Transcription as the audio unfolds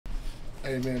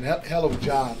Hey, man, hell of a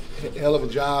job. Hell of a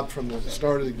job from the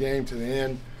start of the game to the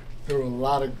end. There were a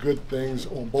lot of good things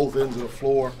on both ends of the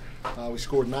floor. We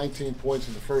scored 19 points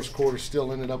in the first quarter,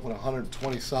 still ended up with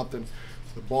 120-something.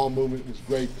 The ball movement was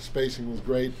great, the spacing was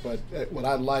great, but what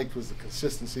I liked was the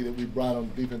consistency that we brought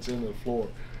on the defense end of the floor.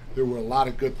 There were a lot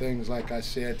of good things, like I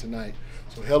said, tonight.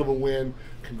 So hell of a win.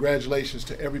 Congratulations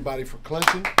to everybody for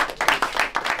clinching.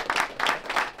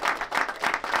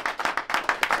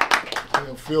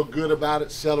 Feel good about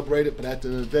it, celebrate it, but at the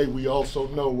end of the day, we also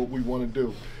know what we want to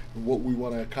do and what we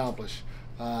want to accomplish.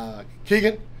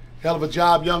 Keegan, hell of a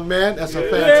job, young man. That's a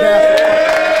fantastic.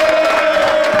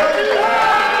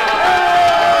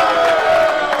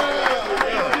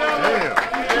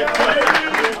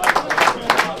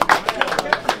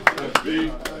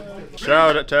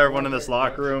 Shout out to everyone in this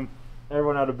locker room.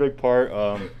 Everyone had a big part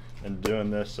in doing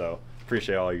this, so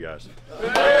appreciate all you guys.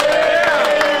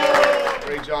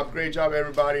 Great job,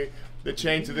 everybody. The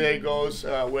chain today goes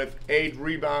with 8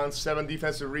 rebounds, 7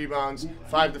 defensive rebounds,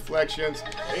 5 deflections.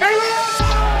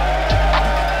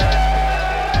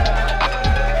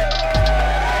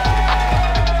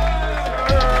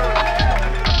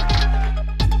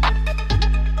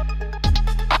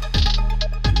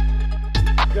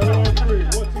 Got it on 3.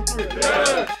 1, 2, 3.